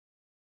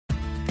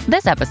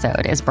This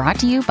episode is brought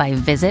to you by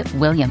Visit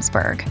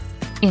Williamsburg.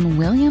 In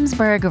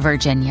Williamsburg,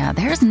 Virginia,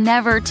 there's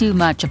never too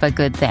much of a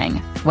good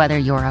thing. Whether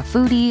you're a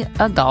foodie,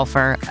 a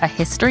golfer, a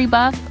history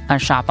buff, a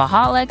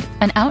shopaholic,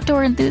 an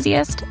outdoor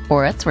enthusiast,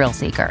 or a thrill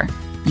seeker,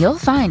 you'll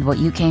find what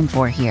you came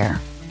for here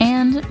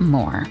and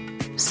more.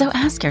 So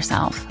ask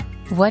yourself,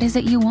 what is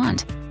it you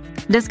want?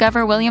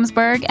 Discover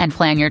Williamsburg and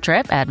plan your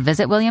trip at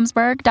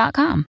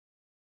visitwilliamsburg.com.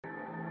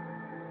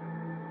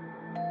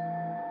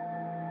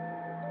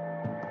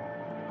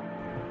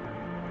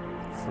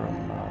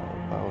 From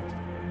about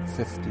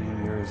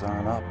 15 years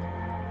on up,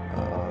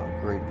 a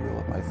great deal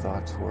of my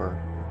thoughts were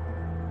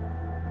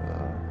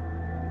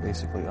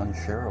basically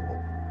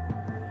unshareable.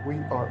 We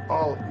are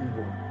all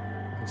evil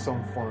in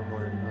some form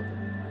or another.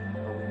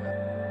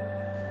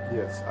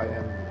 Yes, I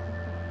am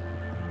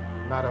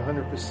not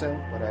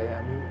 100%, but I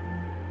am you.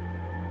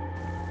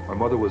 My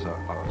mother was a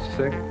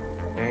sick,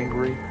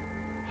 angry,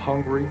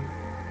 hungry,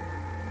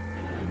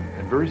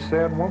 and very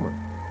sad woman.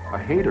 I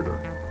hated her,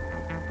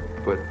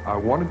 but I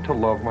wanted to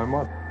love my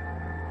mother.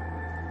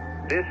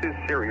 This is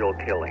Serial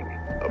Killing,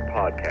 a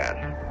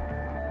podcast.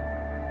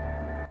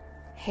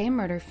 Hey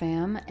Murder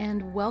Fam,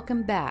 and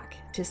welcome back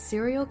to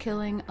Serial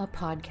Killing, a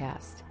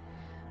podcast.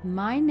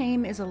 My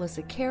name is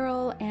Alyssa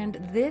Carroll, and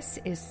this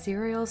is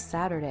Serial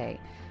Saturday,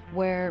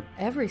 where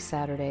every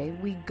Saturday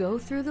we go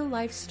through the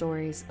life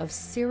stories of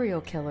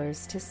serial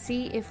killers to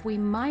see if we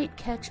might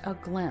catch a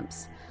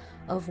glimpse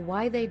of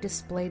why they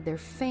displayed their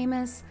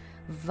famous,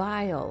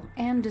 vile,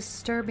 and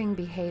disturbing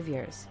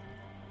behaviors.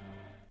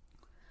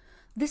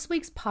 This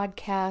week's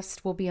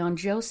podcast will be on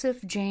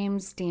Joseph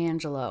James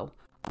DeAngelo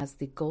as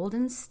the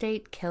Golden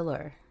State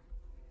Killer.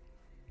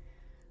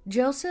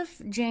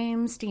 Joseph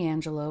James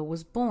DeAngelo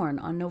was born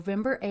on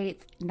November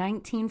 8,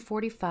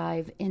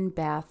 1945 in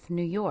Bath,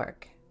 New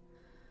York.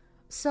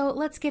 So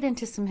let's get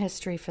into some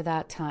history for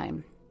that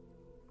time.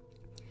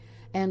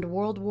 And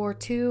World War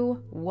II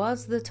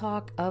was the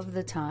talk of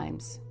the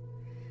times.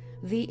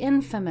 The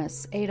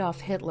infamous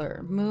Adolf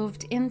Hitler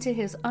moved into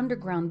his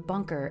underground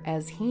bunker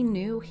as he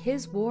knew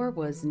his war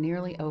was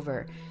nearly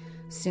over.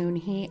 Soon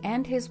he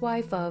and his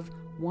wife of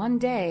one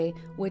day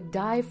would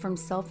die from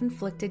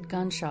self-inflicted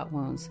gunshot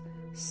wounds,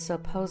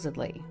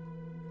 supposedly.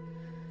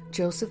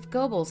 Joseph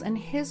Goebbels and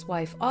his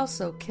wife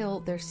also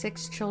killed their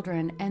 6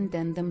 children and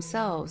then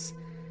themselves,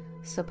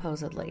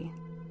 supposedly.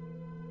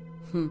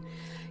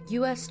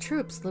 U.S.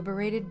 troops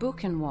liberated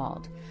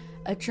Buchenwald,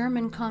 a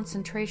German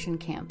concentration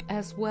camp,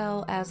 as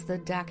well as the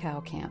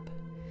Dachau camp.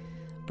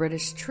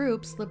 British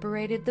troops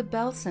liberated the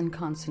Belsen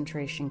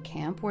concentration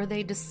camp, where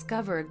they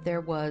discovered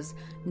there was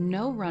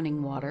no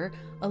running water,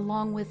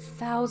 along with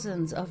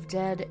thousands of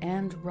dead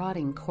and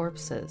rotting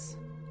corpses.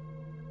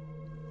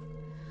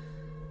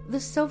 The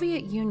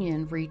Soviet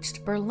Union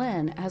reached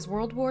Berlin as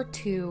World War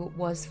II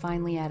was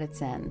finally at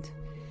its end.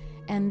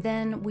 And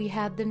then we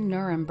had the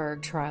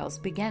Nuremberg trials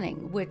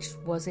beginning, which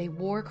was a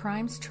war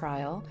crimes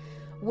trial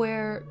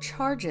where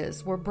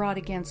charges were brought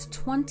against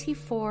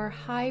 24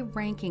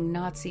 high-ranking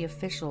Nazi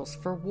officials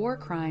for war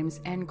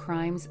crimes and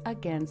crimes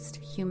against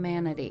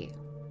humanity.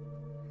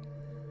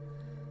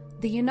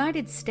 The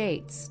United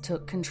States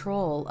took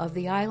control of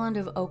the island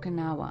of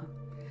Okinawa.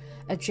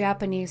 A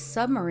Japanese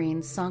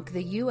submarine sunk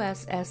the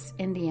USS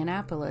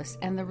Indianapolis,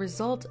 and the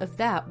result of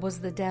that was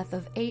the death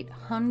of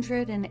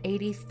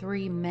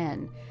 883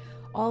 men,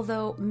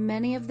 although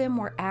many of them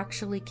were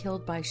actually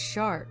killed by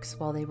sharks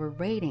while they were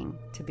waiting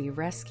to be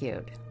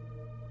rescued.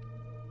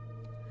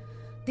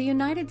 The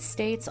United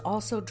States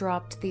also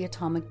dropped the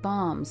atomic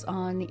bombs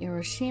on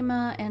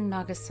Hiroshima and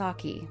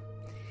Nagasaki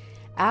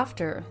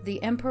after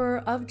the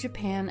Emperor of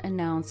Japan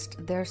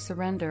announced their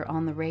surrender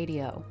on the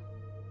radio.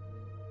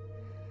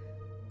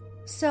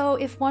 So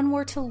if one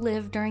were to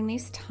live during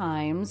these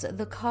times,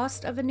 the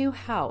cost of a new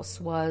house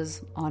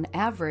was, on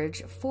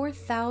average,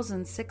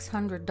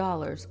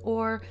 $4,600,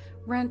 or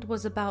rent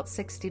was about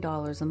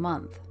 $60 a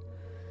month.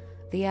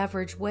 The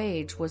average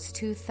wage was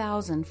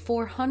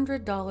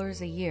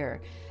 $2,400 a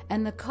year,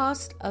 and the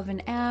cost of an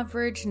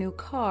average new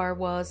car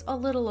was a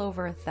little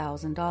over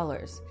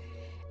 $1,000,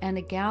 and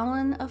a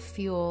gallon of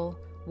fuel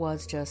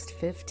was just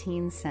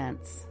 15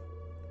 cents.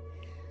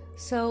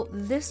 So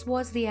this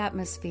was the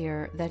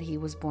atmosphere that he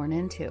was born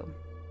into.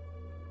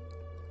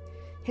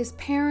 His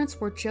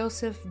parents were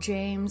Joseph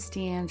James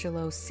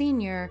DeAngelo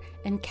Sr.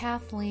 and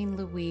Kathleen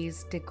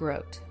Louise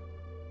DeGroat.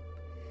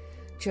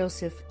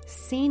 Joseph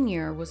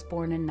Sr. was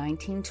born in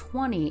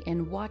 1920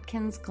 in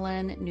Watkins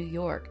Glen, New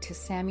York, to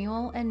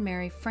Samuel and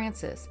Mary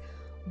Frances,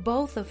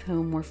 both of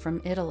whom were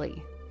from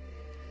Italy.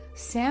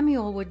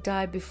 Samuel would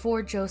die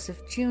before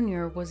Joseph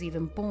Jr. was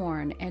even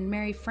born, and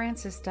Mary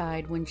Frances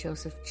died when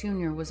Joseph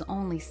Jr. was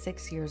only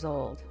 6 years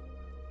old.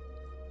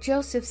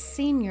 Joseph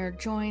Sr.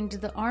 joined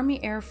the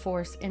Army Air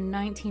Force in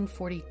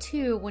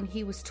 1942 when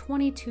he was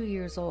 22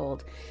 years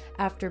old.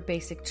 After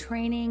basic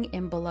training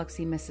in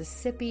Biloxi,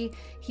 Mississippi,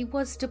 he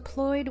was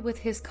deployed with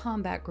his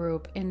combat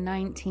group in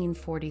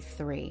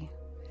 1943.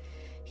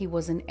 He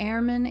was an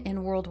airman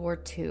in World War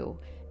II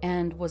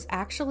and was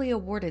actually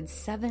awarded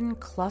 7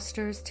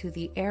 clusters to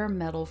the Air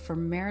Medal for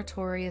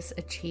meritorious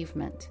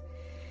achievement.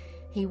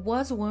 He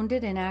was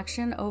wounded in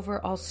action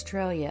over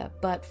Australia,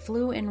 but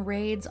flew in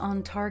raids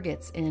on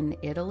targets in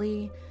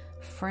Italy,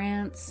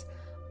 France,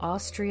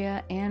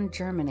 Austria, and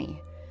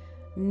Germany.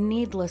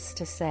 Needless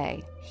to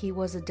say, he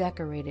was a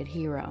decorated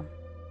hero.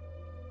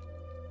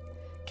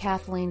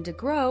 Kathleen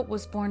DeGroat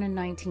was born in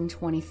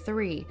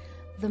 1923,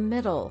 the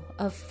middle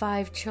of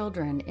 5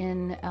 children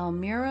in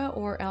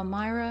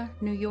Elmira,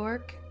 New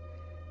York.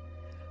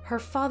 Her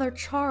father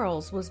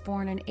Charles was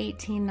born in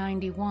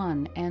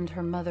 1891 and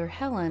her mother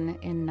Helen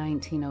in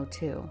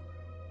 1902.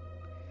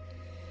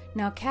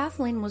 Now,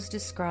 Kathleen was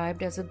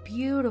described as a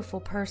beautiful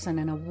person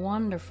and a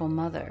wonderful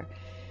mother.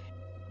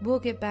 We'll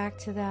get back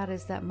to that,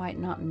 as that might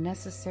not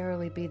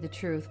necessarily be the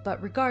truth,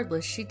 but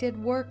regardless, she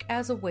did work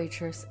as a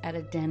waitress at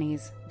a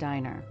Denny's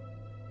diner.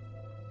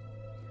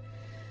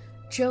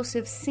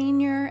 Joseph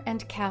Sr.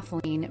 and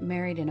Kathleen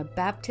married in a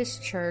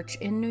Baptist church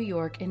in New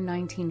York in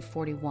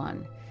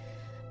 1941.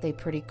 They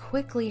pretty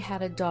quickly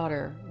had a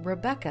daughter,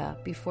 Rebecca,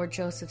 before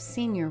Joseph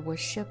Sr. was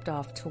shipped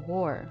off to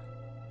war.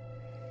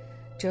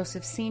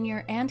 Joseph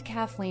Sr. and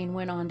Kathleen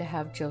went on to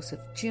have Joseph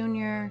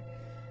Jr.,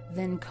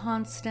 then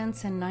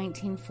Constance in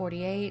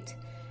 1948,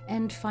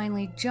 and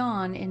finally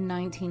John in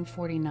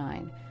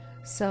 1949.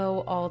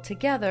 So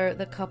altogether,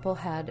 the couple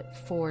had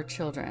 4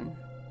 children.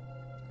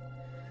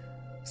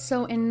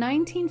 So in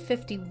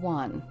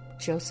 1951,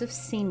 Joseph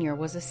Sr.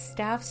 was a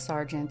staff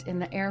sergeant in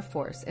the Air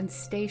Force and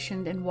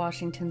stationed in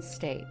Washington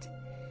State.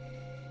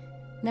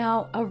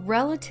 Now, a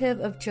relative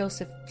of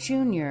Joseph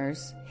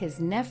Jr.'s, his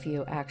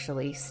nephew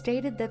actually,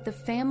 stated that the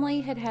family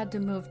had had to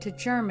move to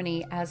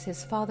Germany as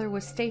his father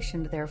was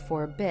stationed there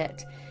for a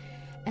bit,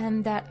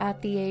 and that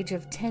at the age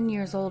of 10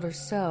 years old or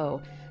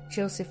so,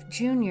 Joseph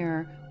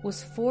Jr.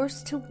 was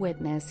forced to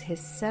witness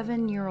his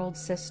 7-year-old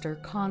sister,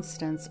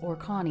 Constance, or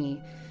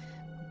Connie,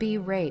 be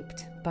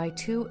raped by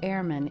 2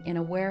 airmen in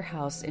a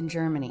warehouse in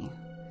Germany.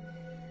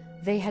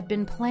 They had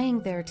been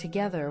playing there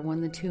together when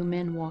the 2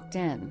 men walked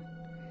in.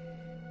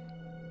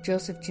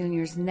 Joseph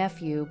Jr.'s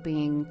nephew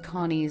being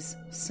Connie's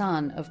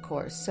son, of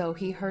course, so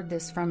he heard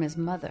this from his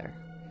mother.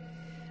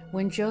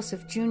 When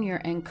Joseph Jr.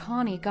 and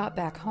Connie got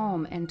back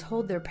home and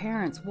told their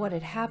parents what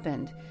had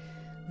happened,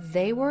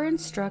 they were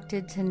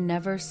instructed to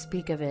never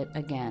speak of it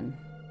again.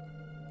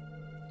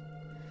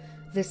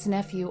 This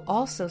nephew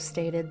also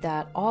stated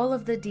that all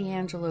of the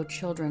DeAngelo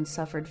children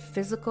suffered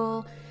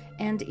physical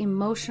and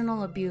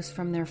emotional abuse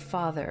from their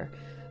father,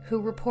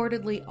 who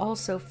reportedly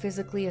also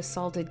physically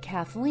assaulted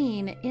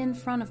Kathleen in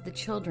front of the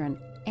children,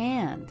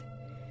 and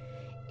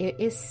it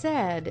is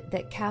said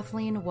that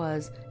Kathleen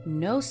was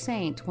no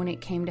saint when it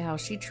came to how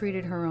she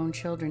treated her own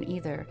children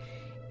either.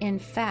 In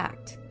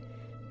fact,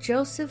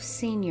 Joseph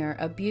Sr.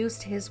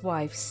 abused his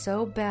wife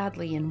so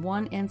badly in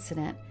one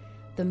incident,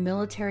 the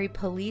military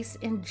police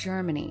in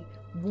Germany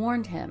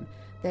warned him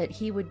that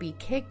he would be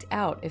kicked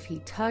out if he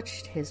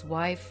touched his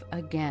wife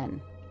again.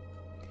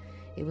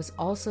 It was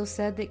also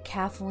said that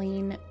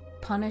Kathleen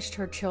punished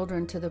her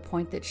children to the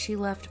point that she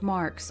left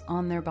marks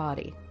on their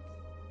body.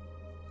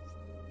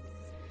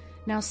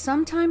 Now,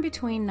 sometime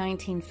between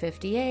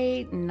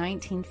 1958 and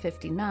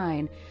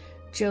 1959,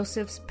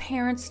 Joseph's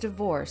parents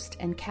divorced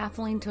and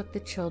Kathleen took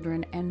the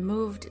children and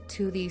moved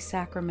to the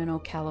Sacramento,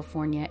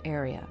 California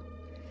area.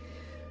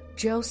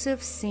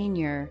 Joseph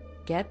Sr.,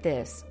 get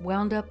this,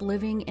 wound up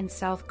living in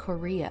South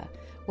Korea,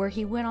 where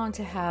he went on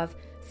to have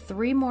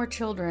 3 more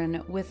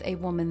children with a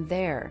woman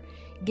there,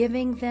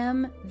 giving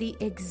them the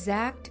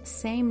exact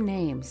same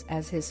names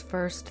as his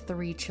first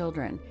 3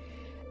 children,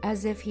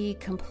 as if he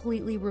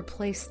completely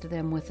replaced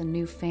them with a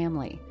new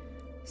family.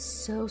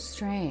 So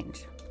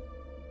strange.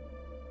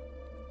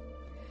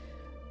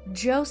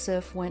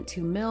 Joseph went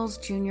to Mills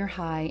Junior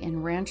High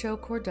in Rancho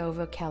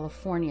Cordova,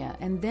 California,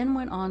 and then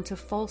went on to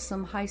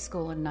Folsom High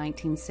School in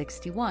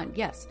 1961.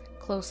 Yes,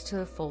 close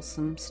to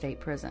Folsom State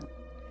Prison.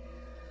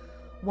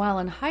 While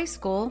in high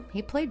school,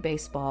 he played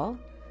baseball.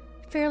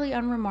 Fairly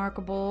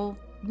unremarkable,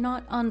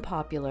 not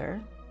unpopular.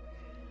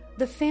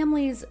 The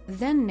family's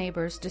then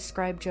neighbors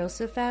described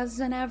Joseph as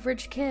an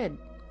average kid,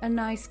 a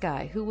nice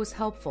guy who was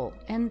helpful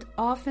and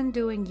often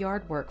doing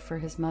yard work for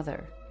his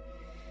mother.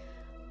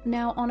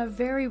 Now, on a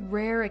very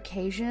rare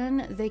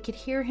occasion, they could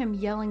hear him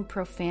yelling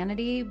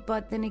profanity,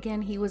 but then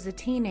again, he was a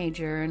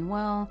teenager, and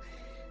well,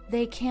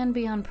 they can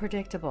be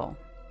unpredictable.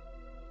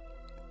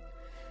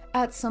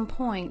 At some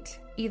point,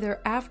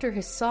 either after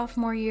his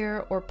sophomore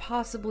year or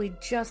possibly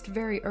just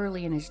very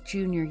early in his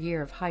junior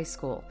year of high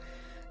school,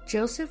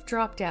 Joseph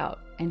dropped out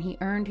and he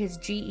earned his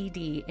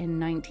GED in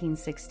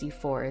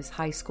 1964, his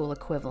high school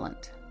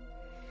equivalent.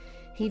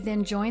 He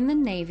then joined the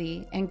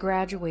Navy and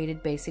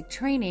graduated basic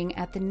training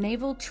at the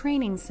Naval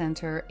Training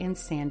Center in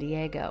San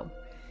Diego.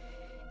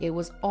 It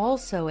was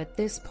also at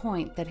this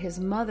point that his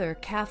mother,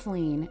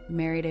 Kathleen,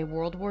 married a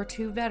World War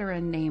II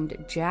veteran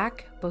named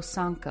Jack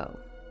Bosanko.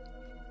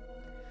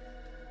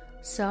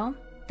 So,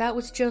 that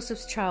was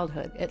Joseph's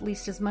childhood, at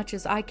least as much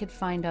as I could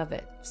find of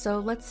it. So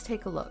let's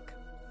take a look.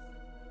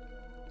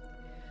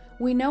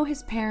 We know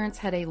his parents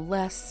had a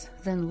less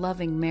than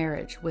loving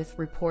marriage with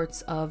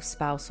reports of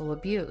spousal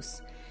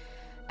abuse.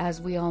 As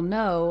we all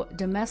know,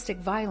 domestic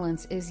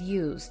violence is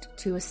used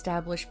to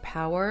establish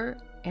power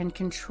and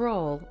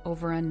control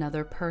over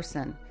another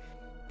person.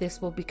 This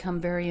will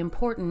become very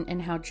important in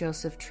how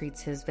Joseph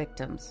treats his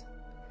victims.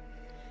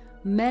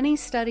 Many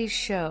studies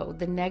show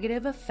the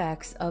negative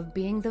effects of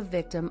being the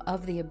victim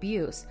of the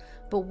abuse,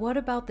 but what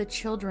about the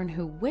children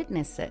who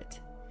witness it?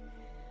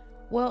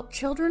 Well,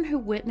 children who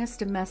witness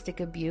domestic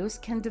abuse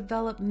can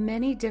develop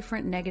many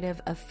different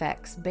negative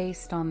effects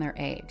based on their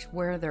age,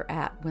 where they're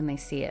at when they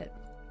see it.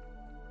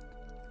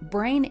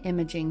 Brain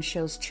imaging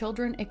shows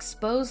children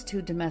exposed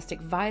to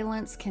domestic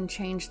violence can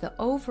change the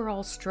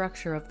overall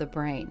structure of the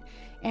brain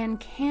and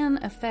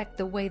can affect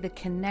the way the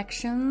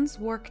connections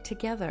work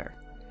together.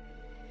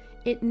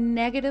 It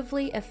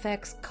negatively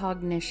affects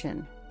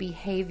cognition,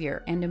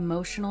 behavior, and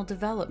emotional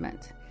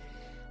development.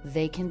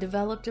 They can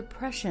develop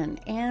depression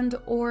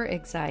and/or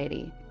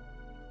anxiety,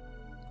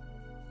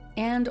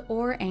 and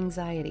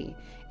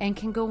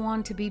can go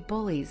on to be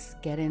bullies,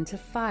 get into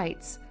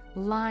fights,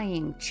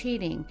 lying,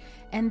 cheating,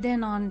 and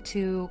then on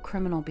to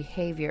criminal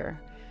behavior.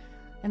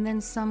 And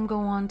then some go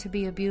on to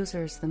be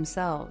abusers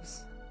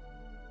themselves.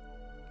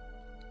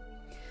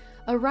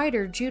 A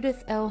writer,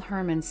 Judith L.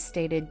 Herman,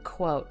 stated,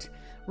 quote,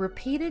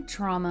 "Repeated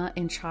trauma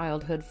in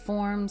childhood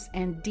forms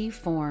and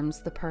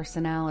deforms the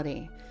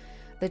personality.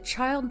 The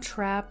child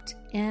trapped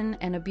in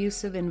an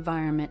abusive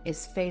environment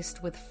is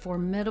faced with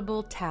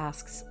formidable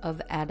tasks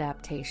of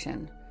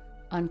adaptation."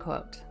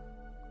 Unquote.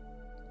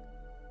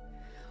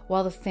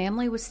 While the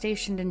family was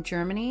stationed in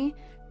Germany,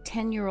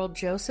 10-year-old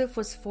Joseph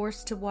was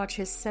forced to watch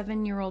his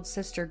 7-year-old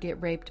sister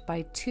get raped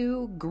by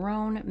 2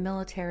 grown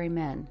military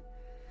men.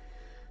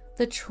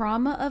 The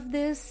trauma of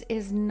this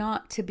is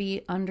not to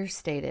be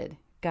understated.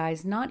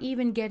 Guys, not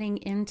even getting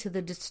into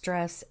the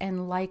distress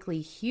and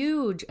likely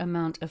huge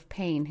amount of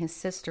pain his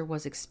sister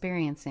was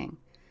experiencing.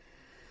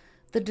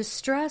 The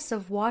distress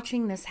of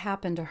watching this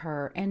happen to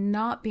her and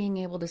not being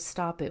able to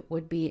stop it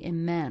would be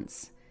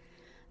immense.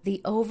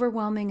 The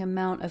overwhelming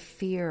amount of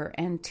fear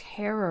and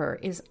terror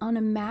is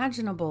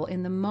unimaginable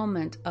in the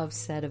moment of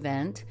said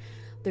event,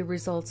 the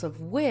results of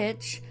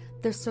which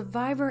the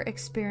survivor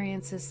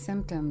experiences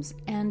symptoms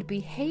and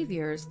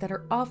behaviors that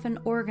are often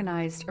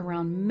organized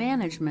around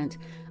management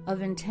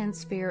of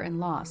intense fear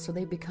and loss, so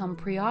they become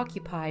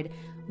preoccupied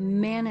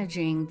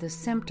managing the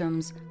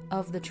symptoms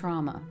of the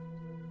trauma.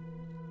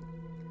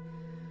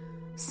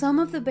 Some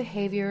of the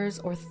behaviors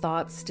or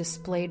thoughts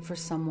displayed for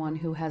someone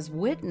who has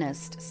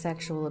witnessed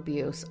sexual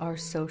abuse are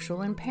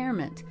social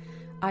impairment,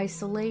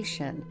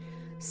 isolation,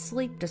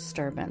 sleep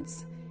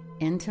disturbance,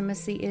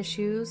 intimacy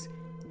issues,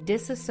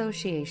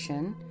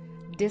 disassociation,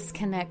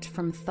 disconnect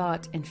from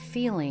thought and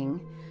feeling,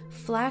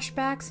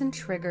 flashbacks and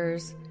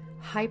triggers,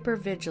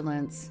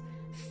 hypervigilance,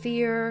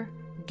 fear,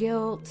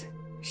 guilt,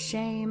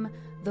 shame.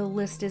 The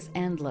list is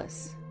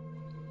endless.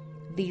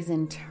 These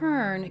in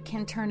turn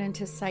can turn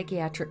into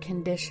psychiatric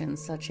conditions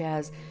such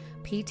as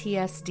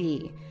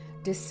PTSD,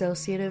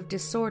 dissociative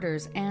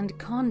disorders, and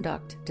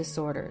conduct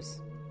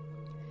disorders.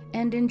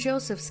 And in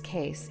Joseph's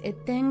case,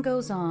 it then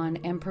goes on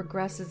and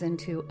progresses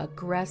into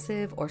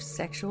aggressive or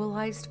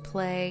sexualized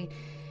play,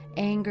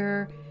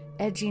 anger,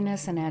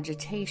 edginess and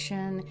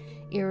agitation,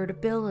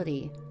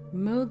 irritability,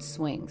 mood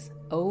swings,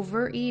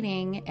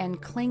 overeating,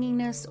 and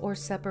clinginess or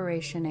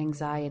separation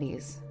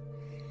anxieties.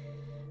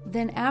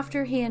 Then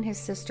after he and his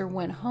sister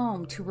went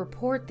home to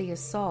report the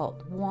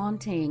assault,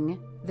 wanting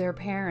their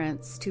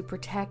parents to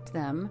protect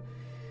them,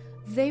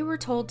 they were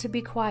told to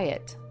be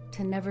quiet,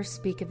 to never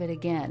speak of it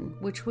again,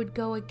 which would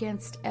go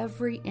against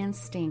every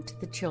instinct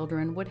the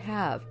children would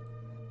have.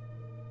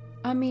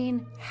 I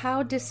mean,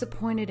 how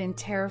disappointed and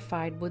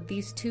terrified would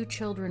these 2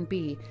 children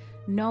be,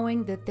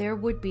 knowing that there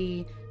would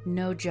be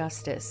no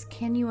justice?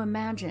 Can you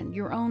imagine?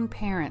 Your own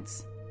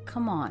parents.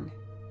 Come on.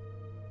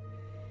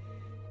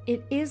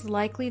 It is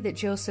likely that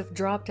Joseph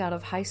dropped out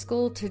of high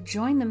school to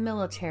join the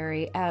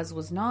military, as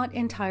was not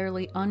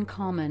entirely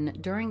uncommon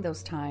during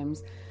those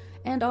times,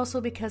 and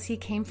also because he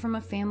came from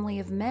a family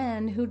of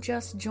men who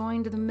just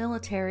joined the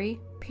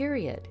military,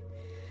 period.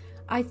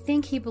 I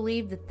think he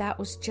believed that that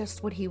was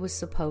just what he was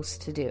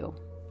supposed to do.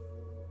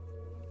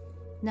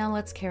 Now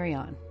let's carry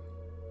on.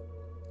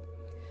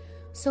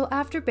 So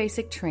after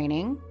basic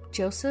training,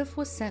 Joseph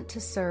was sent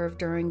to serve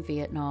during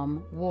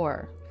Vietnam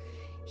War.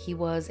 He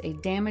was a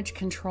damage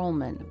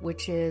controlman,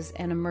 which is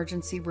an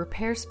emergency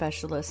repair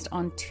specialist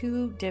on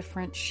 2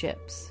 different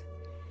ships.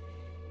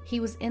 He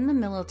was in the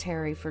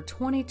military for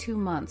 22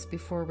 months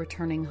before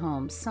returning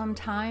home,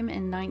 sometime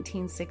in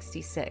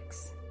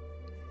 1966.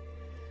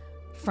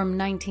 From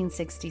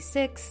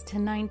 1966 to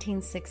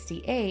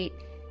 1968,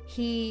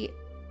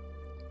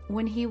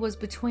 when he was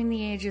between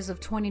the ages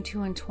of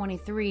 22 and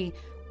 23,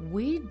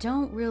 we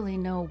don't really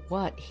know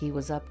what he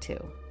was up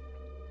to.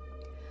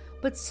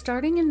 But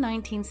starting in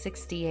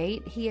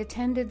 1968, he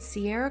attended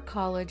Sierra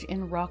College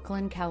in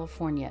Rocklin,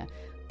 California,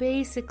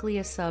 basically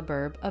a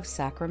suburb of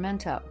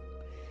Sacramento.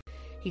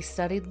 He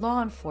studied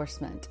law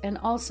enforcement and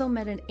also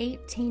met an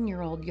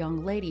 18-year-old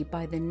young lady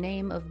by the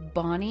name of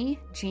Bonnie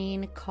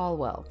Jean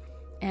Caldwell,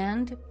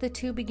 and the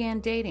 2 began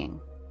dating.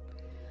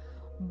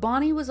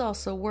 Bonnie was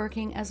also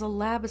working as a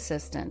lab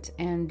assistant,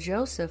 and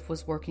Joseph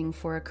was working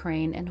for a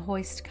crane and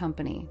hoist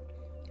company.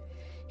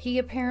 He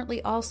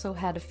apparently also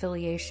had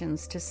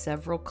affiliations to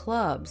several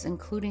clubs,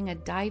 including a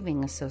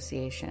diving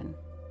association.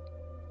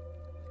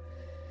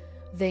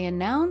 They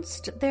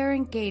announced their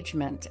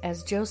engagement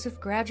as Joseph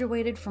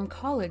graduated from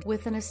college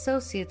with an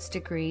associate's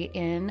degree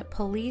in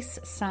police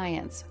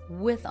science,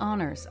 with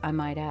honors, I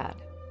might add.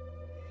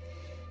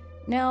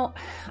 Now,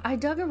 I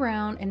dug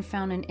around and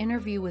found an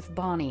interview with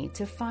Bonnie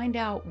to find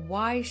out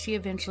why she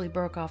eventually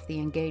broke off the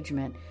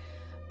engagement,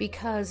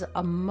 because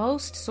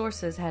most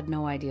sources had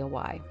no idea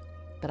why.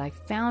 But I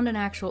found an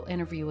actual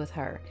interview with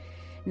her.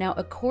 Now,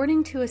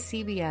 according to a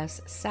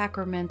CBS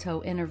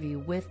Sacramento interview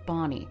with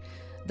Bonnie,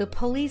 the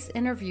police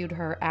interviewed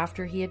her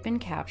after he had been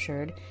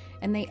captured,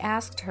 and they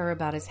asked her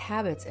about his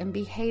habits and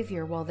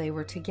behavior while they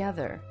were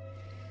together.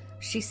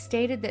 She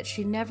stated that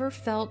she never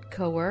felt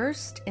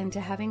coerced into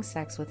having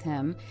sex with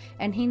him,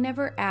 and he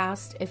never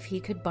asked if he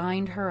could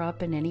bind her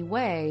up in any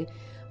way,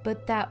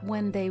 but that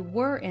when they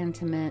were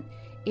intimate,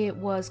 it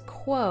was,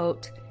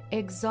 quote,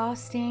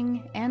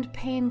 exhausting and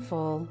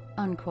painful,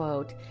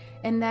 unquote,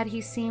 and that he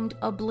seemed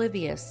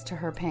oblivious to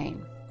her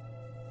pain.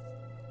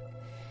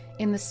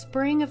 In the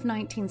spring of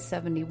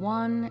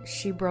 1971,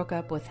 she broke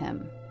up with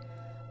him.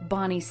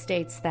 Bonnie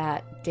states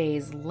that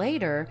days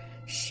later,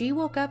 she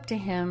woke up to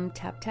him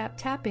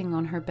tapping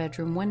on her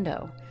bedroom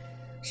window.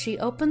 She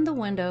opened the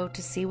window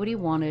to see what he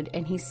wanted,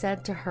 and he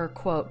said to her,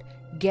 quote,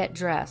 "Get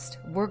dressed,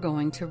 we're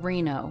going to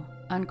Reno,"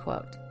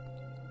 unquote.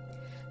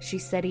 She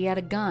said he had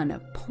a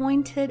gun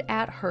pointed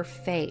at her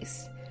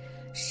face.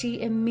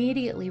 She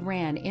immediately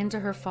ran into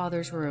her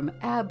father's room,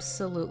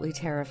 absolutely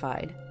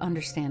terrified,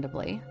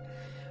 understandably.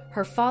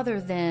 Her father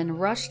then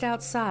rushed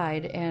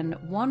outside and,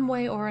 one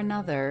way or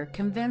another,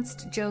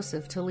 convinced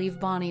Joseph to leave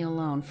Bonnie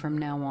alone from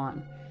now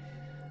on.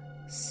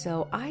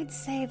 So I'd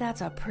say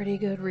that's a pretty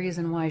good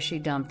reason why she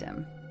dumped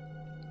him.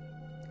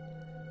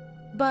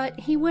 But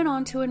he went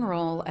on to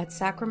enroll at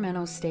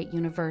Sacramento State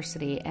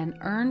University and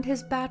earned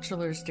his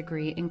bachelor's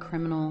degree in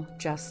criminal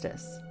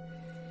justice.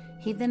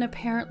 He then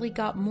apparently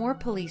got more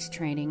police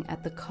training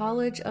at the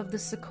College of the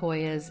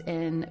Sequoias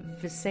in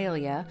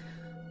Visalia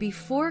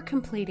before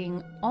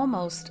completing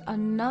almost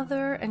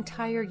another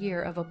entire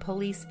year of a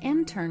police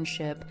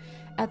internship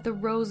at the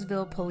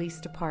Roseville Police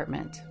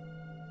Department.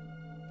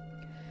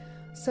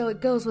 So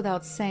it goes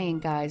without saying,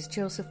 guys,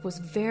 Joseph was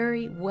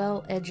very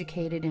well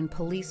educated in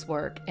police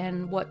work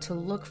and what to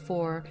look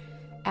for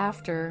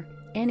after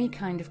any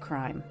kind of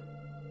crime.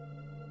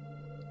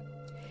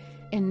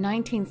 In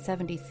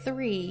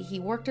 1973, he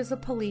worked as a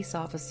police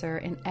officer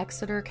in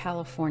Exeter,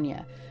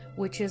 California,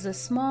 which is a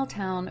small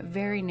town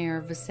very near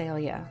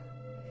Visalia.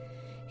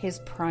 His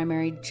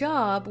primary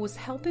job was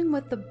helping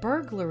with the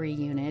burglary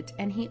unit,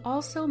 and he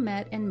also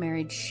met and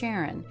married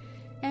Sharon,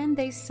 and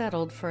they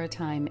settled for a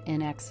time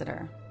in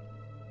Exeter.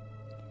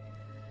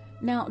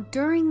 Now,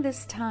 during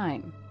this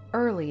time,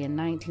 early in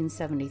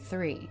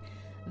 1973,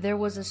 there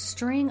was a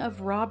string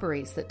of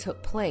robberies that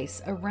took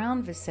place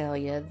around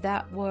Visalia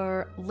that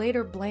were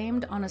later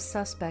blamed on a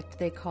suspect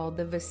they called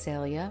the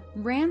Visalia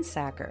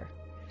Ransacker.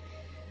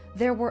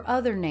 There were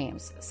other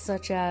names,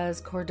 such as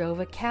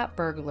Cordova Cat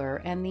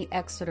Burglar and the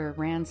Exeter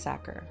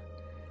Ransacker.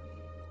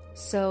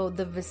 So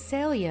the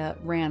Visalia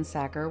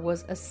Ransacker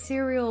was a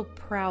serial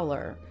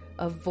prowler,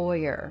 a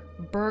voyeur,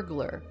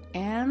 burglar,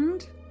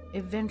 and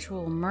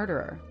eventual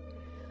murderer.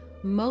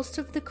 Most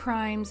of the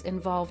crimes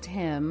involved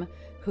him,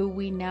 who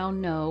we now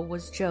know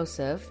was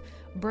Joseph,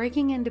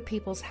 breaking into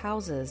people's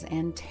houses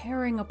and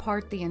tearing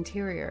apart the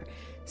interior,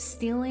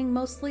 stealing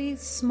mostly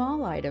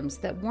small items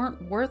that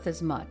weren't worth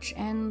as much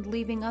and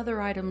leaving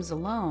other items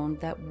alone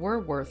that were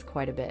worth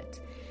quite a bit.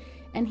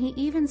 And he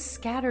even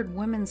scattered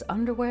women's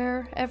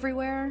underwear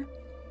everywhere.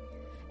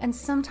 And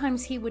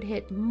sometimes he would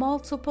hit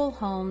multiple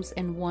homes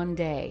in one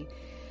day,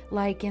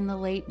 like in the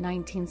late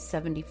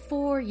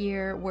 1974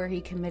 year where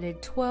he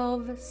committed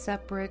 12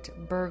 separate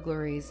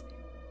burglaries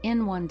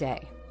in one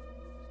day.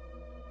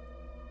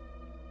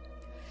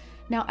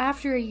 Now,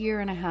 after a year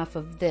and a half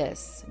of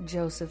this,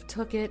 Joseph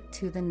took it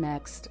to the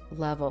next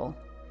level.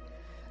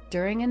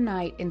 During a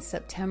night in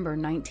September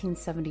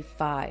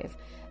 1975,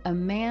 a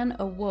man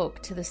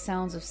awoke to the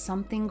sounds of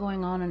something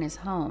going on in his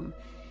home.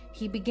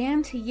 He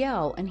began to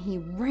yell and he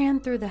ran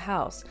through the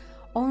house,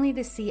 only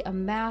to see a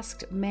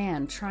masked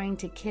man trying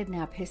to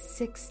kidnap his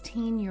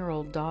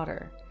 16-year-old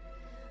daughter.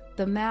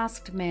 The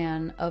masked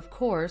man, of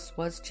course,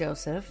 was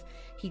Joseph.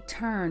 He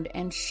turned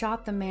and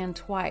shot the man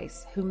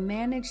twice, who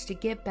managed to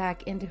get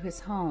back into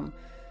his home,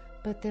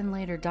 but then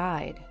later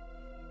died.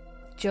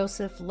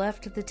 Joseph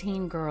left the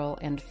teen girl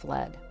and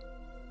fled.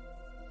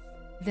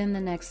 Then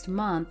the next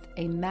month,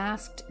 a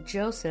masked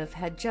Joseph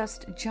had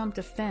just jumped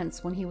a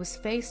fence when he was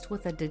faced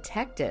with a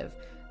detective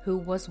who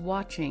was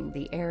watching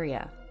the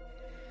area.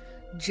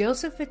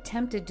 Joseph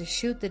attempted to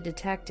shoot the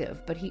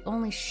detective, but he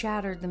only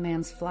shattered the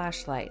man's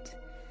flashlight.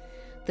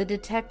 The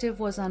detective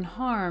was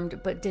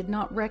unharmed, but did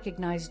not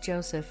recognize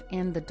Joseph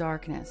in the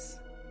darkness.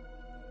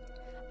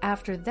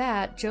 After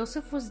that,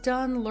 Joseph was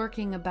done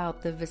lurking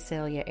about the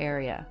Visalia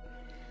area.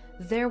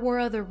 There were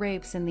other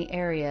rapes in the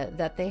area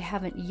that they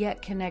haven't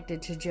yet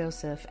connected to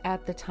Joseph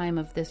at the time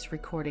of this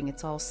recording.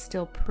 It's all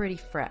still pretty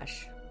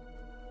fresh.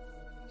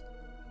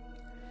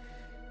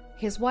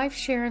 His wife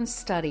Sharon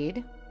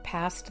studied,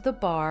 passed the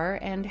bar,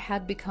 and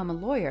had become a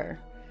lawyer.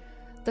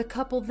 The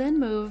couple then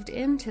moved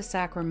into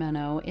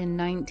Sacramento in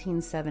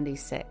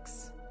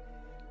 1976.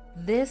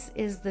 This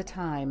is the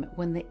time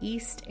when the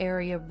East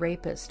Area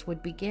Rapist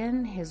would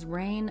begin his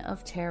reign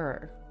of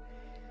terror.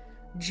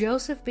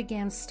 Joseph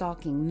began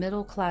stalking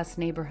middle-class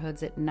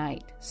neighborhoods at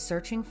night,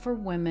 searching for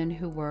women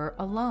who were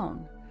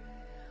alone.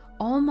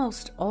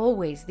 Almost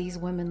always these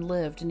women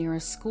lived near a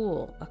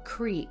school, a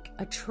creek,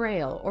 a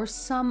trail, or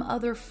some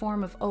other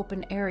form of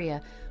open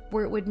area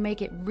where it would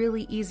make it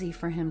really easy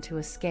for him to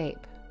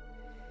escape.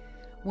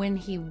 When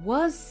he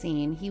was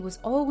seen, he was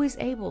always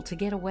able to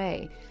get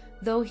away,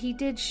 though he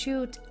did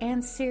shoot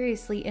and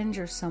seriously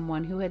injure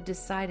someone who had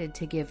decided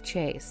to give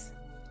chase.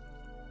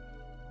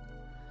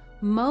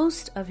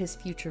 Most of his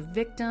future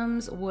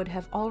victims would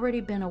have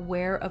already been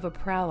aware of a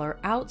prowler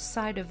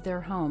outside of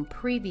their home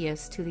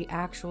previous to the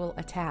actual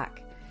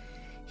attack.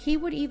 He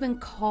would even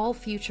call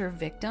future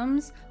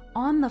victims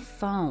on the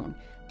phone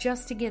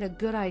just to get a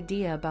good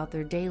idea about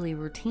their daily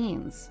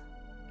routines.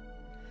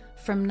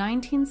 From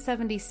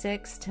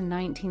 1976 to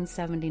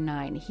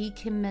 1979, he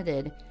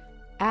committed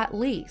at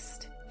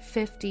least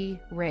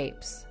 50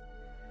 rapes.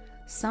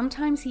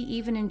 Sometimes he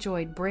even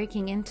enjoyed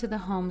breaking into the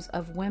homes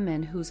of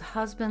women whose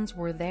husbands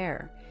were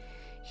there.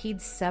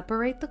 He'd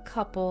separate the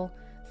couple,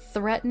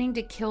 threatening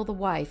to kill the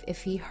wife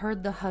if he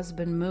heard the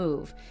husband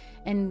move,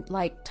 and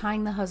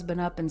tying the husband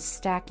up and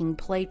stacking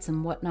plates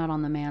and whatnot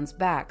on the man's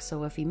back.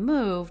 So if he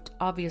moved,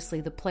 obviously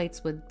the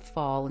plates would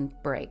fall and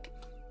break.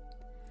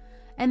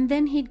 And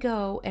then he'd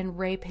go and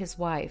rape his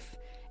wife,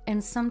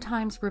 and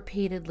sometimes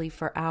repeatedly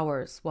for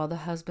hours while the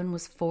husband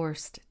was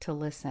forced to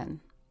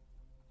listen.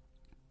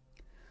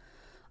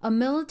 A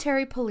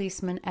military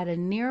policeman at a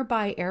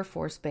nearby Air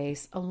Force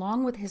base,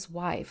 along with his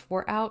wife,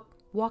 were out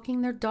walking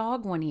their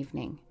dog one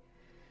evening.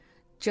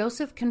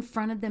 Joseph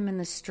confronted them in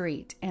the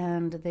street,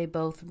 and they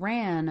both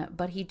ran,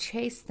 but he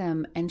chased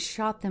them and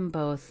shot them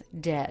both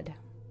dead.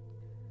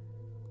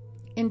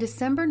 In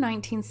December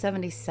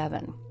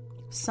 1977,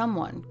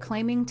 someone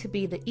claiming to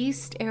be the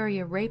East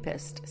Area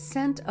Rapist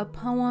sent a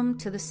poem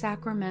to the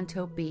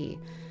Sacramento Bee,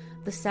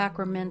 the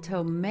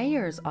Sacramento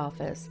mayor's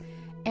office,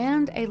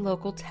 and a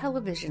local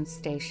television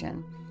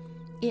station.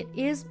 It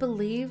is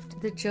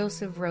believed that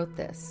Joseph wrote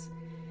this,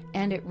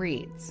 and it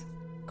reads,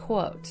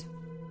 quote,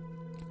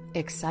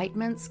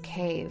 "Excitement's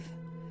cave.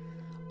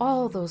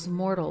 All those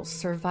mortals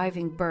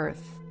surviving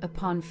birth,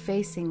 upon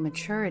facing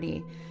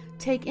maturity,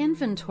 take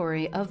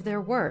inventory of their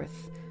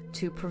worth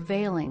to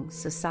prevailing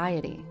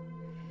society.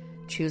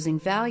 Choosing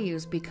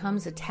values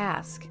becomes a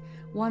task.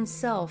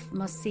 Oneself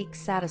must seek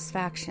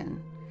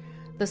satisfaction.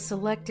 The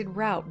selected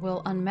route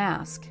will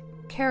unmask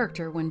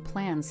character when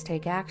plans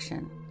take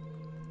action.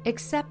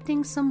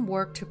 Accepting some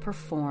work to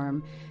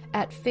perform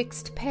at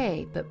fixed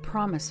pay but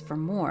promise for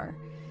more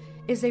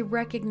is a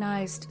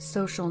recognized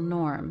social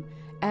norm,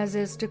 as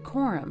is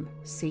decorum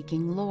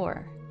seeking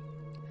lore.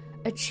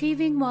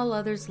 Achieving while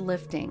others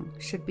lifting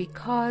should be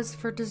cause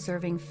for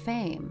deserving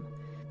fame.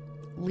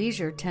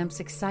 Leisure tempts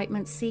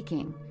excitement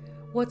seeking.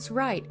 What's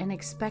right and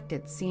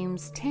expected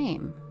seems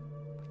tame.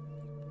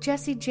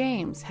 Jesse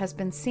James has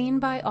been seen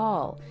by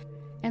all,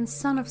 and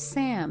Son of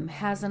Sam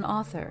has an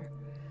author.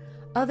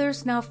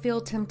 Others now feel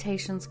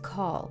temptation's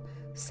call.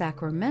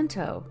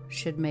 Sacramento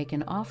should make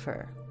an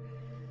offer.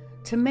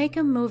 To make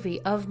a movie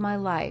of my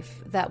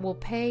life that will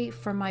pay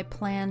for my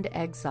planned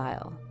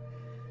exile.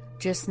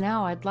 Just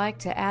now I'd like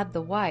to add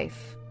the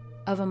wife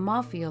of a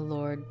mafia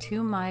lord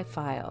to my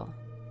file.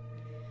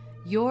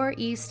 Your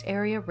East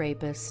Area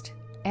Rapist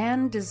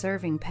and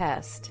deserving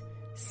pest.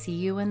 See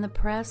you in the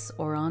press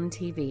or on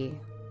TV."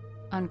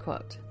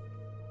 Unquote.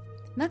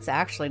 That's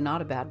actually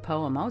not a bad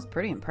poem. I was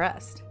pretty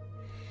impressed.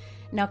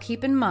 Now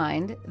keep in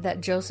mind that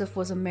Joseph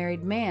was a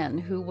married man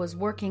who was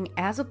working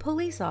as a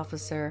police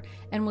officer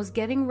and was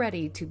getting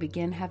ready to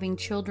begin having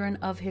children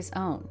of his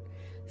own,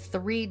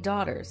 3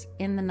 daughters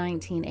in the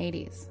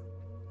 1980s.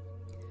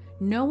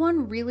 No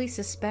one really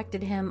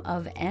suspected him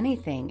of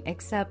anything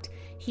except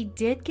he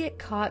did get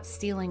caught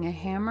stealing a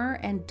hammer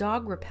and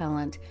dog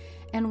repellent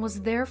and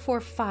was therefore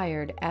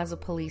fired as a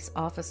police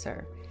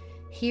officer.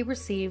 He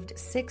received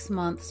 6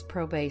 months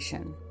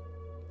probation.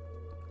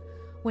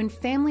 When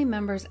family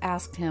members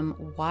asked him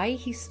why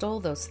he stole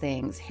those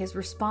things, his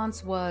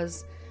response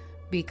was,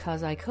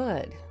 "Because I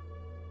could."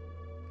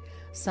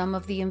 Some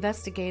of the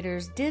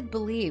investigators did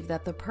believe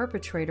that the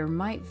perpetrator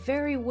might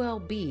very well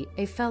be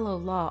a fellow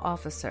law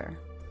officer.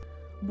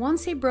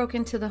 Once he broke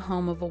into the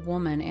home of a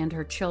woman and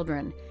her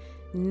children,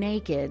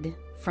 naked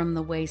from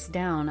the waist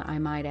down, I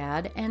might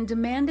add, and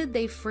demanded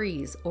they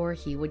freeze or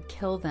he would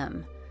kill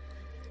them.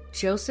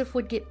 Joseph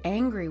would get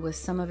angry with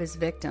some of his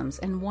victims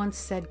and once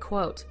said,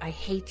 quote, "I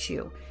hate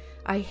you.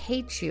 I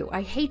hate you.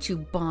 I hate you,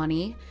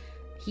 Bonnie."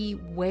 He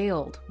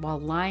wailed while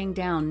lying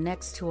down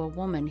next to a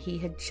woman he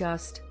had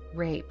just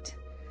raped.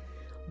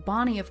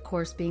 Bonnie, of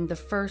course, being the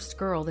first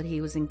girl that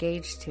he was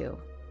engaged to.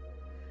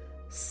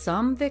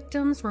 Some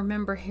victims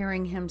remember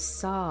hearing him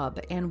sob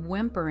and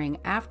whimpering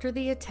after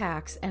the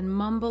attacks and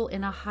mumble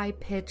in a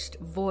high-pitched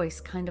voice,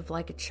 kind of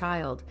like a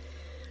child,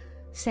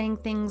 saying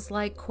things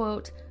like,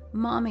 quote,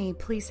 "Mommy,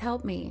 please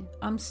help me.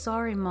 I'm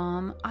sorry,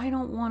 Mom. I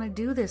don't want to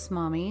do this,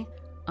 Mommy,"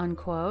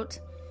 unquote.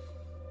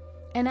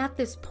 And at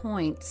this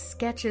point,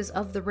 sketches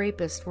of the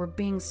rapist were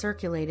being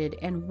circulated,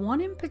 and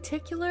one in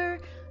particular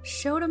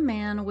showed a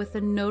man with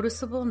a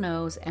noticeable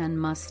nose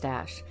and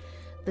mustache.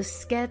 The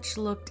sketch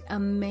looked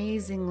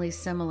amazingly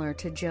similar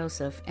to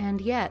Joseph, and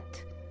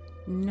yet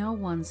no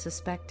one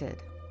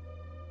suspected.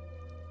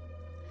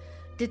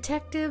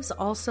 Detectives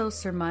also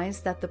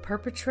surmised that the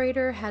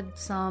perpetrator had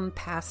some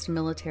past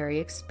military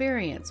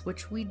experience,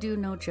 which we do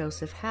know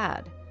Joseph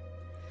had.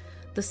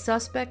 The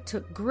suspect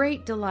took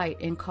great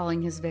delight in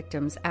calling his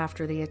victims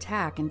after the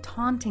attack and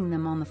taunting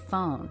them on the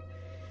phone.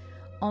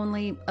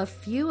 Only a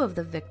few of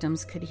the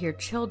victims could hear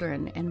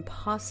children and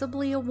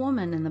possibly a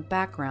woman in the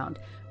background,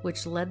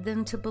 which led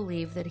them to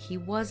believe that he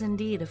was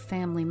indeed a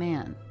family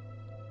man.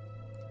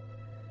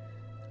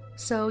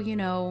 So,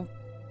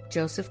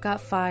 Joseph got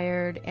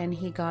fired and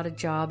he got a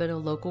job at a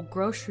local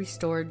grocery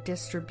store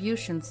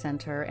distribution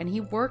center, and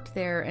he worked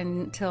there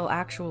until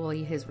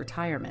actually his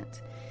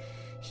retirement.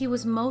 He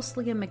was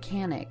mostly a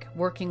mechanic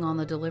working on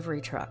the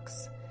delivery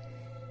trucks.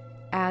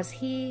 As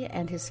he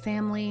and his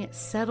family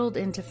settled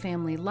into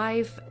family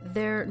life,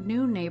 their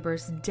new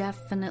neighbors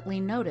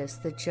definitely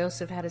noticed that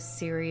Joseph had a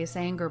serious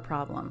anger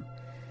problem.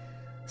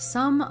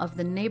 Some of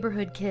the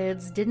neighborhood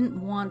kids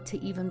didn't want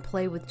to even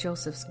play with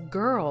Joseph's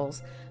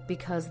girls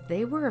because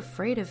they were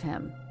afraid of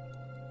him.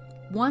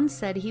 One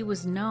said he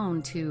was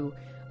known to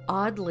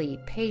oddly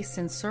pace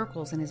in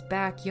circles in his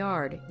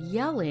backyard,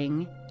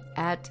 yelling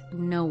at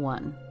no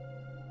one.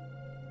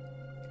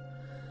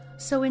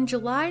 So in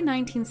July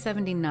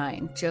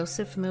 1979,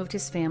 Joseph moved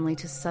his family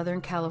to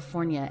Southern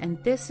California, and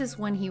this is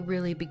when he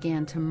really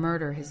began to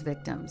murder his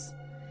victims.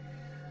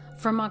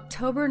 From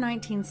October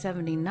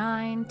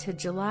 1979 to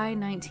July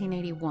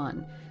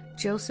 1981,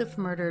 Joseph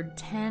murdered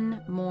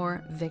 10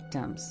 more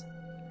victims.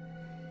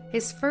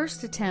 His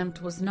first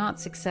attempt was not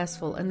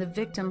successful, and the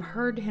victim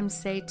heard him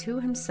say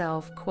to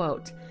himself,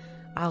 quote,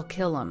 "I'll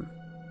kill him,"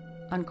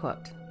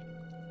 unquote.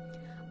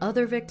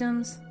 Other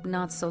victims,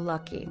 not so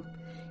lucky.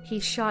 He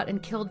shot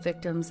and killed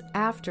victims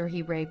after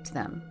he raped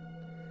them.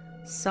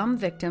 Some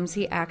victims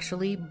he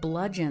actually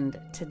bludgeoned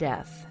to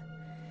death.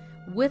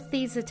 With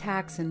these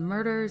attacks and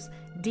murders,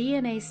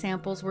 DNA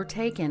samples were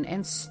taken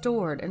and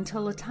stored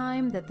until a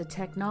time that the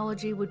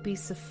technology would be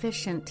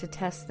sufficient to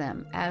test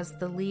them as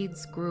the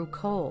leads grew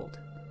cold.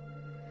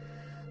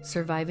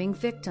 Surviving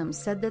victims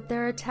said that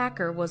their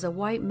attacker was a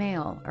white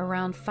male,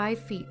 around 5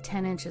 feet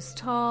 10 inches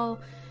tall,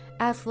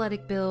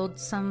 athletic build,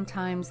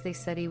 sometimes they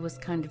said he was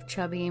kind of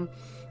chubby,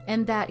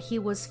 and that he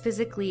was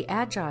physically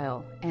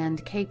agile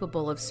and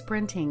capable of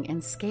sprinting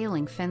and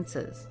scaling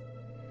fences.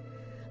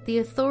 The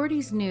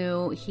authorities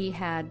knew he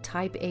had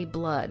type A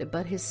blood,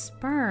 but his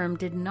sperm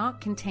did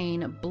not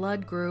contain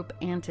blood group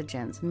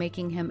antigens,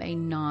 making him a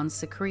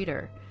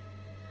non-secretor.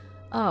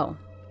 Oh,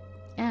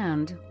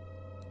 and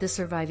the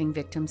surviving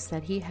victim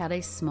said he had a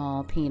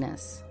small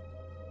penis.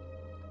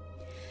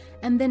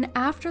 And then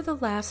after the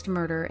last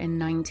murder in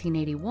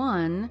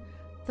 1981,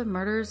 the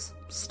murders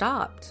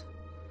stopped.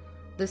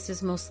 This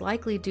is most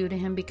likely due to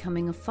him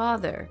becoming a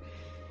father.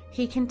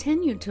 He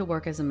continued to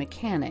work as a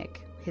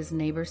mechanic. His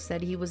neighbors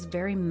said he was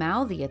very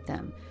mouthy at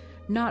them,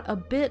 not a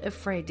bit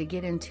afraid to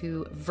get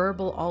into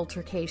verbal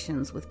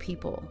altercations with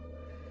people.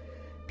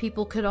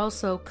 People could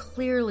also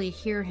clearly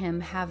hear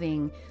him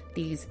having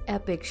these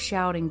epic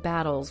shouting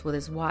battles with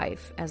his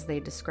wife, as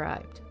they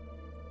described.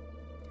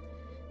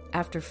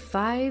 After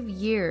 5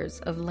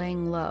 years of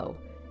laying low,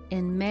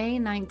 in May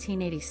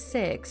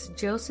 1986,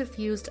 Joseph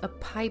used a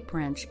pipe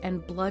wrench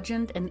and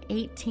bludgeoned an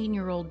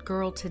 18-year-old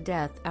girl to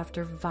death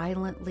after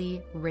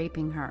violently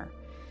raping her.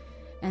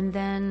 And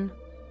then,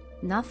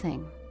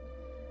 nothing.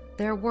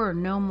 There were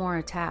no more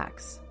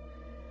attacks.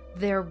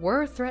 There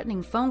were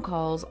threatening phone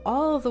calls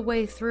all the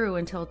way through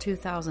until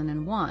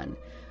 2001,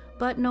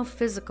 but no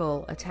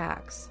physical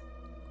attacks.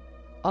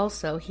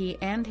 Also, he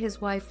and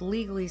his wife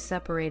legally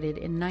separated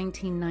in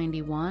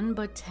 1991,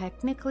 but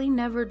technically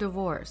never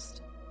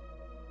divorced.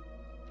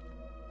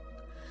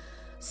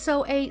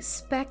 So a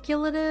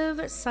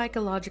speculative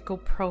psychological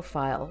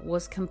profile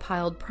was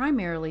compiled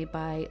primarily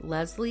by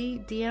Leslie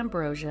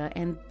D'Ambrosia,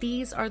 and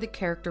these are the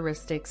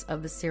characteristics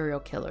of the serial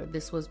killer.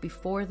 This was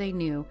before they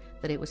knew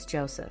that it was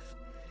Joseph.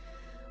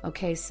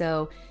 Okay,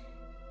 so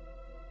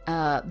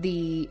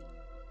the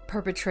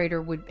perpetrator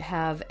would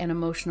have an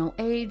emotional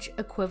age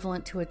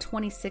equivalent to a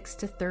 26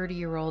 to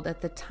 30-year-old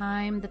at the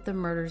time that the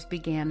murders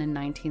began in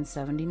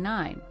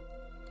 1979.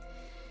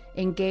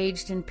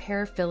 Engaged in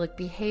paraphilic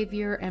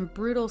behavior and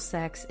brutal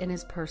sex in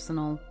his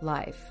personal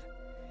life.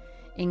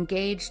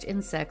 Engaged in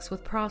sex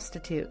with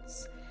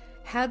prostitutes.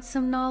 Had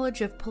some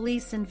knowledge of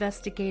police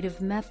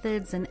investigative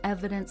methods and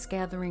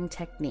evidence-gathering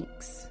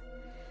techniques.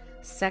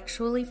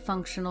 Sexually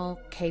functional,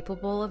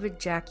 capable of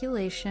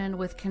ejaculation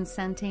with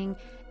consenting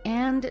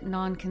and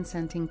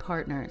non-consenting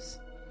partners.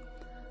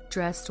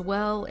 Dressed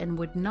well and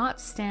would not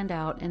stand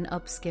out in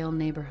upscale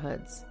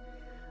neighborhoods.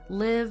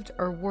 Lived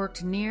or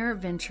worked near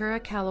Ventura,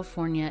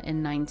 California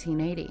in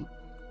 1980.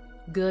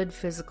 Good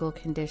physical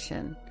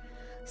condition.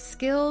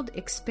 Skilled,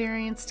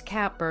 experienced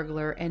cat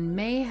burglar and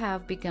may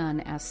have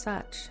begun as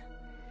such.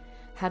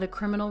 Had a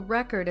criminal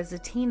record as a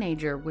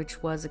teenager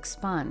which was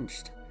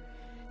expunged.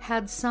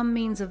 Had some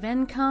means of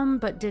income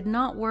but did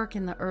not work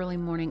in the early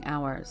morning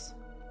hours.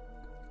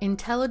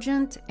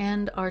 Intelligent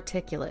and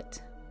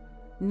articulate.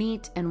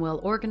 Neat and well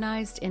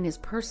organized in his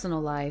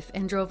personal life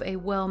and drove a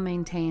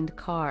well-maintained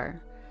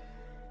car.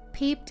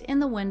 Peeped in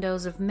the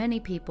windows of many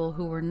people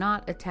who were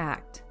not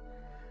attacked.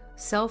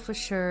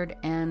 Self-assured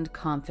and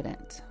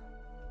confident.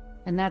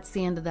 And that's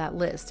the end of that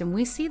list. And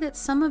we see that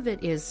some of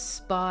it is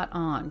spot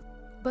on,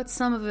 but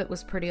some of it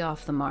was pretty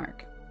off the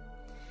mark.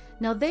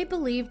 Now, they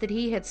believed that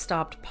he had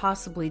stopped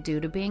possibly due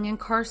to being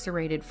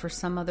incarcerated for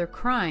some other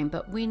crime,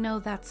 but we know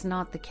that's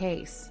not the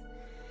case.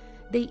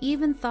 They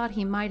even thought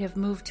he might have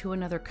moved to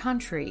another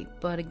country,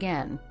 but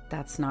again,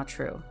 that's not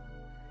true.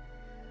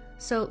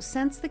 So,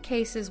 since the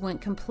cases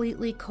went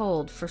completely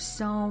cold for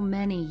so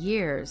many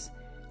years,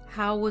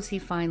 how was he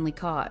finally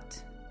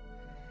caught?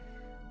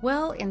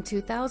 Well, in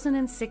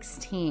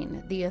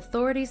 2016, the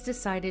authorities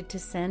decided to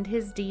send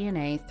his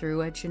DNA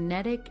through a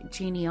genetic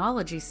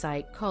genealogy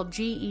site called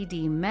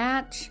GED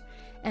Match,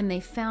 and they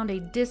found a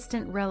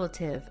distant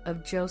relative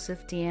of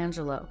Joseph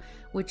DeAngelo,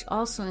 which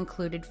also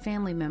included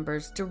family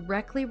members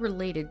directly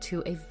related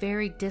to a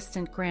very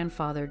distant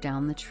grandfather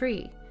down the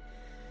tree.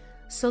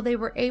 So they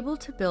were able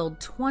to build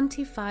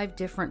 25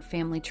 different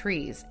family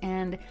trees,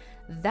 and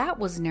that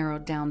was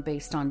narrowed down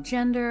based on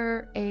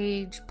gender,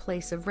 age,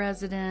 place of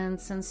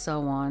residence, and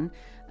so on,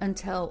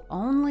 until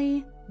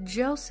only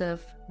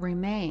Joseph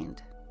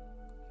remained.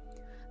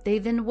 They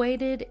then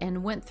waited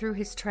and went through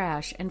his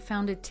trash and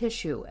found a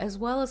tissue, as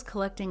well as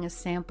collecting a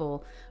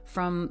sample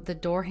from the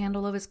door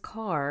handle of his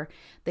car.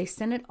 They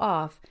sent it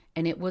off,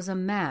 and it was a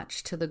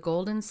match to the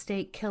Golden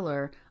State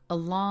Killer,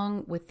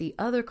 along with the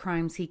other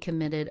crimes he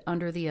committed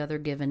under the other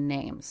given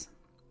names.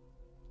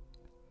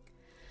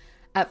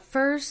 At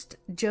first,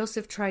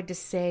 Joseph tried to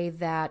say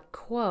that,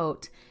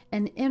 quote,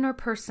 an inner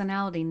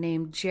personality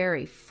named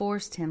Jerry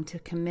forced him to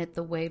commit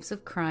the waves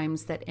of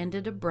crimes that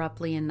ended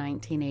abruptly in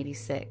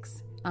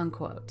 1986,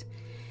 unquote.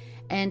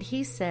 And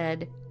he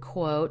said,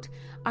 quote,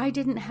 I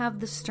didn't have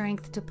the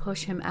strength to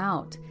push him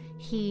out.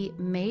 He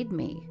made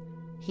me.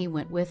 He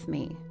went with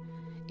me.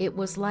 It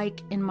was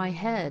like in my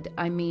head,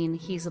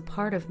 he's a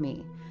part of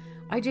me.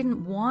 I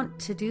didn't want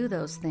to do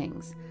those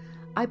things.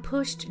 I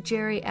pushed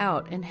Jerry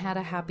out and had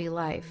a happy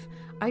life.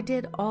 I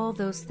did all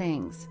those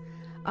things.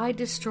 I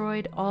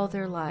destroyed all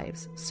their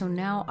lives, so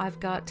now I've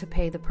got to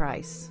pay the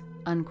price,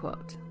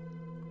 unquote.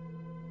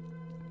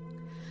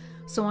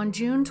 So on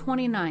June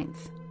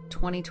 29th,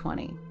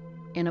 2020,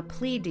 in a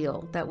plea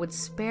deal that would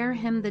spare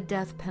him the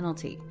death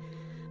penalty,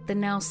 the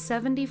now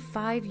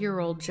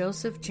 75-year-old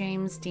Joseph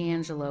James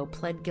DeAngelo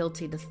pled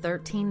guilty to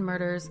 13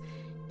 murders,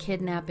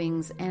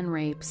 kidnappings, and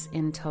rapes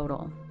in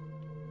total.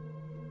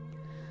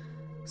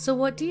 So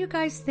what do you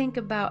guys think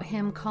about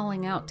him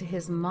calling out to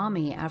his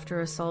mommy after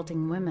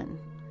assaulting women?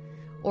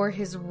 Or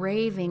his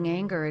raving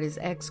anger at his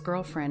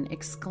ex-girlfriend,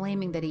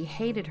 exclaiming that he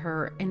hated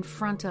her in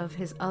front of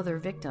his other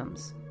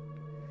victims?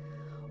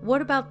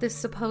 What about this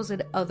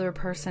supposed other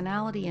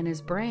personality in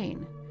his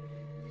brain?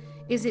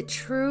 Is it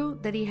true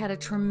that he had a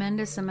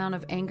tremendous amount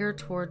of anger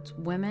towards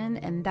women,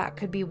 and that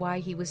could be why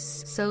he was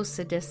so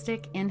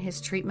sadistic in his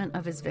treatment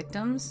of his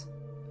victims?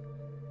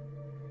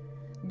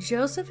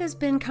 Joseph has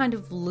been kind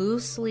of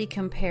loosely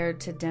compared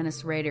to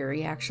Dennis Rader.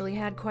 He actually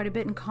had quite a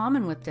bit in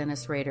common with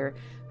Dennis Rader,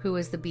 who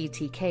is the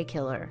BTK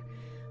killer.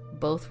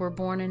 Both were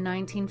born in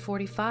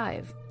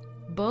 1945.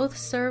 Both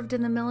served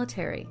in the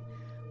military.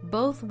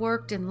 Both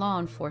worked in law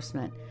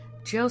enforcement.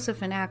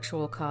 Joseph an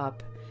actual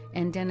cop,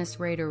 and Dennis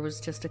Rader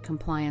was just a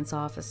compliance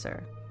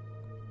officer.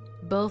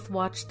 Both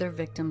watched their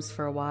victims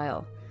for a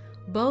while.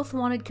 Both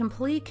wanted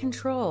complete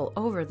control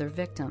over their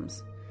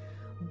victims.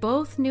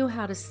 Both knew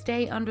how to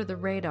stay under the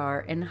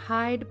radar and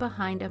hide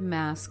behind a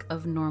mask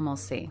of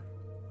normalcy.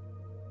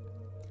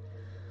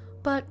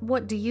 But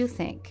what do you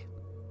think?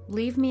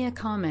 Leave me a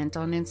comment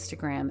on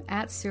Instagram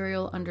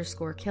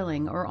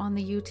 @serial_killing or on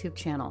the YouTube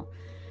channel.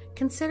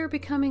 Consider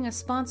becoming a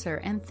sponsor,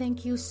 and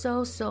thank you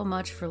so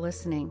much for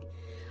listening.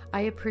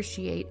 I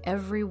appreciate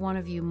every one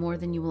of you more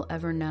than you will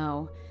ever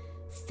know.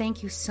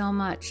 Thank you so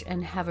much,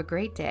 and have a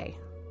great day.